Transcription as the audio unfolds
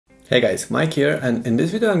Hey guys, Mike here, and in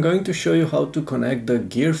this video I'm going to show you how to connect the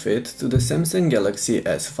Gear Fit to the Samsung Galaxy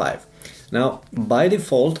S5. Now, by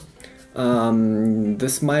default,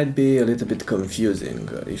 this might be a little bit confusing.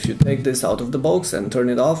 If you take this out of the box and turn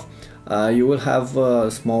it off, you will have a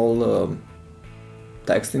small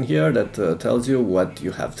text in here that tells you what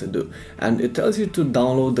you have to do, and it tells you to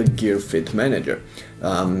download the Gear Fit Manager.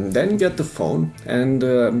 Then get the phone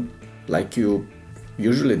and like you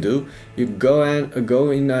usually do, you go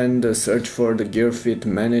in and search for the Gear Fit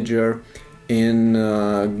Manager in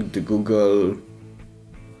the Google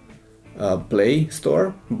Play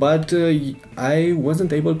Store, but I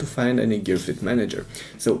wasn't able to find any Gear Fit Manager.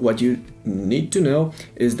 So what you need to know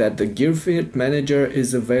is that the Gear Fit Manager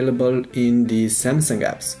is available in the Samsung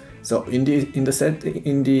apps. So in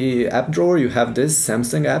the app drawer you have this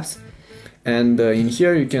Samsung apps, and in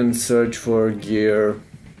here you can search for Gear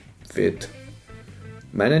Fit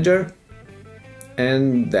Manager,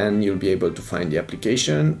 and then you'll be able to find the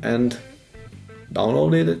application and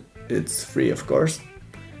download it. It's free, of course.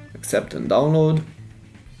 Accept and download.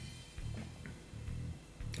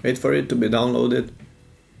 Wait for it to be downloaded.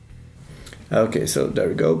 Okay, so there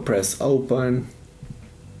we go. Press open,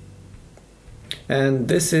 and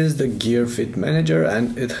this is the Gear Fit Manager,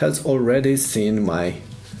 and it has already seen my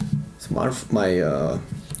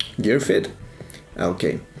Gear Fit.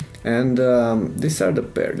 Okay. And these are the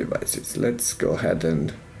pair devices. Let's go ahead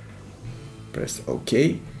and press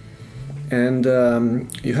OK. And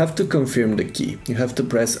you have to confirm the key. You have to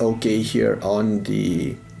press OK here on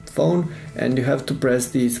the phone, and you have to press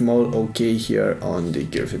the small OK here on the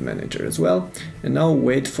Gear Fit Manager as well. And now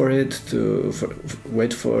wait for it to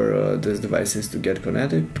these devices to get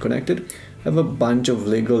connected. Have a bunch of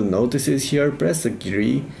legal notices here. Press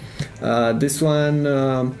agree. This one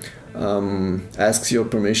asks your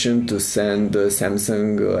permission to send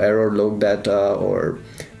Samsung error log data or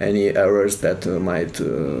any errors that might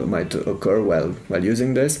occur while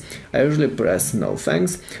using this. I usually press no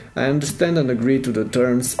thanks. I understand and agree to the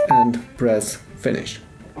terms and press finish.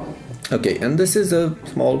 Okay, and this is a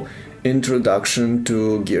small introduction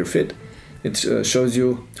to Gear Fit. It shows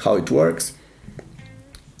you how it works.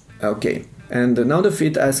 Okay, and now the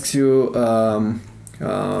Fit asks you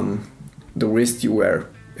the wrist you wear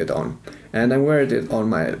it on, and I'm wearing it on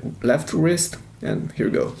my left wrist, and here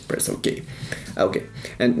we go. Press OK. Okay,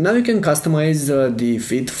 and now you can customize the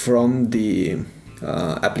Fit from the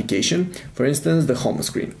application. For instance, the home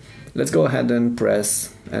screen. Let's go ahead and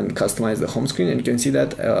press and customize the home screen, and you can see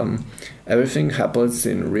that everything happens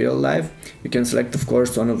in real life. You can select, of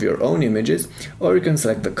course, one of your own images, or you can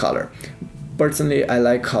select the color. Personally, I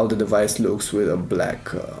like how the device looks with a black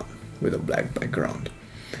background.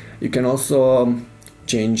 You can also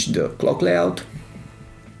change the clock layout,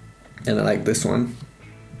 and I like this one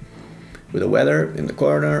with the weather in the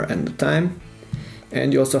corner and the time.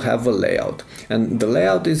 And you also have a layout, and the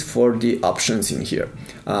layout is for the options in here.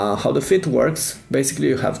 How the Fit works: basically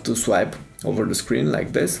you have to swipe over the screen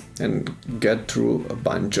like this and get through a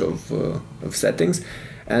bunch of settings,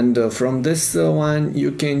 and from this one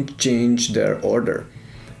you can change their order.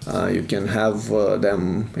 You can have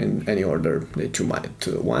them in any order that you might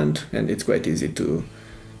want, and it's quite easy to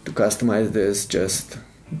customize this. Just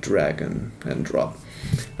drag and drop.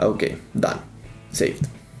 Okay, done. Saved.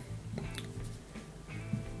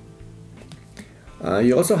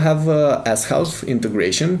 You also have S-Health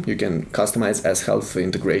integration. You can customize S-Health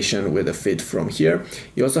integration with a Fit from here.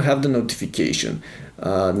 You also have the notifications,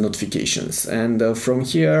 and from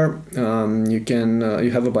here you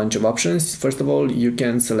have a bunch of options. First of all, you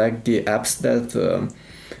can select the apps that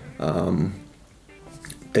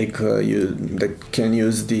that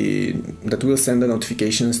will send the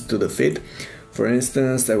notifications to the Fit. For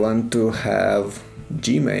instance, I want to have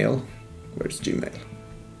Gmail. Where's Gmail?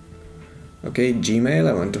 Okay, Gmail.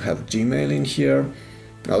 I want to have Gmail in here.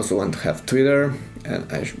 I also want to have Twitter, and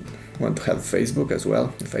I want to have Facebook as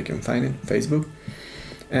well, if I can find it. Facebook.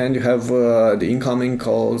 And you have the incoming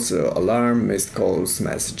calls, alarm, missed calls,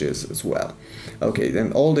 messages as well. Okay,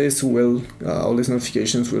 then all these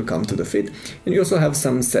notifications will come to the Fit. And you also have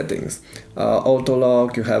some settings. Auto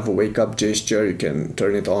lock. You have a wake up gesture. You can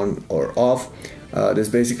turn it on or off. This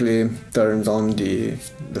basically turns on the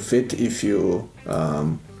Fit if you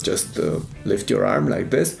just lift your arm like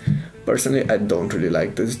this. Personally, I don't really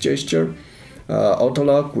like this gesture. Auto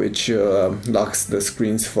lock, which locks the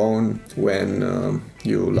screen's phone when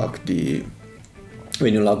you lock the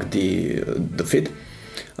Fit.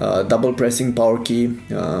 Double pressing power key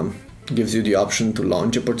gives you the option to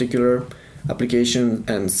launch a particular application,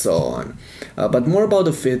 and so on. But more about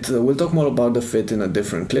the fit, we'll talk more about the fit in a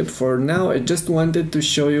different clip. For now, I just wanted to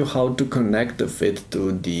show you how to connect the fit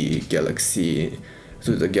to the Galaxy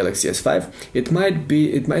S5.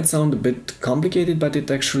 It might sound a bit complicated, but it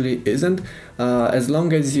actually isn't, as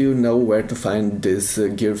long as you know where to find this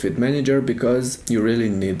Gear Fit Manager, because you really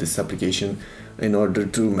need this application in order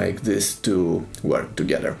to make this two work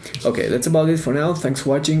together. Okay, that's about it for now. Thanks for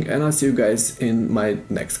watching, and I'll see you guys in my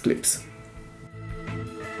next clips.